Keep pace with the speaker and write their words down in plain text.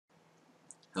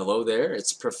Hello there,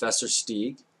 it's Professor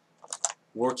Stig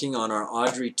working on our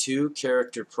Audrey 2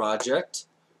 character project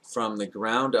from the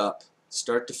ground up,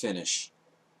 start to finish.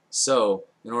 So,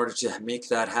 in order to make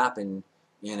that happen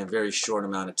in a very short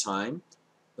amount of time,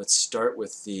 let's start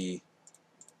with the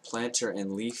planter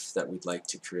and leaf that we'd like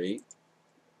to create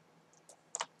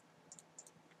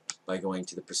by going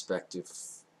to the perspective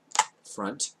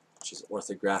front, which is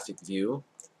orthographic view,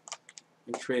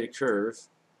 and create a curve.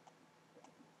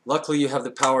 Luckily, you have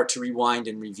the power to rewind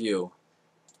and review.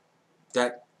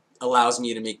 That allows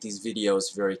me to make these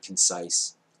videos very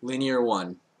concise. Linear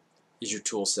 1 is your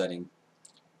tool setting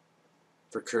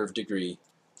for curve degree.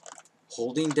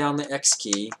 Holding down the X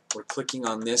key or clicking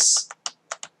on this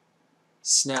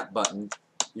snap button,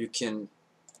 you can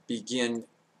begin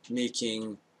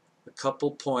making a couple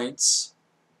points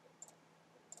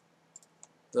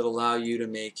that allow you to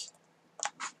make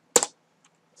a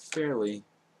fairly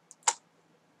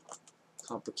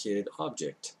complicated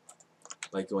object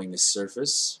by going to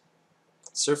Surfaces,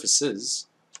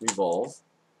 Revolve.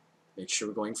 Make sure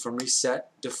we're going from Reset,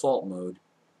 Default mode.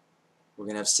 We're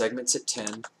going to have segments at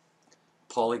 10,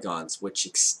 polygons, which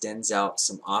extends out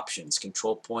some options.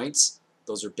 Control points,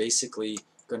 those are basically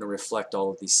going to reflect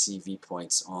all of these CV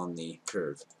points on the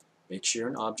curve. Make sure you're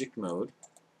in object mode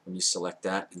when you select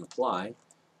that and apply.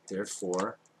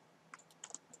 Therefore,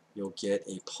 you'll get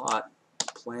a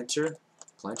planter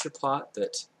pot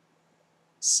that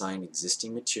assign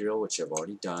existing material, which I've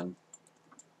already done.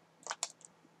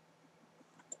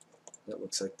 That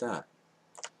looks like that.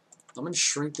 I'm going to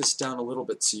shrink this down a little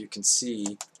bit so you can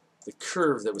see the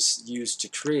curve that was used to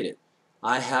create it.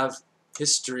 I have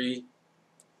history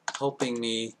helping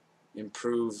me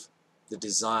improve the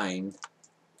design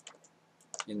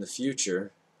in the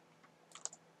future,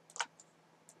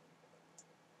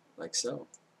 like so.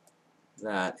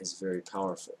 That is very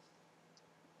powerful.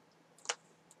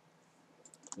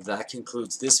 That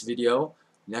concludes this video.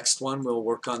 Next one, we'll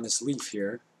work on this leaf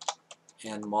here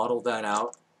and model that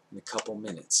out in a couple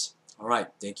minutes. Alright,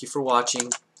 thank you for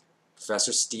watching.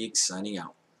 Professor Stig signing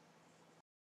out.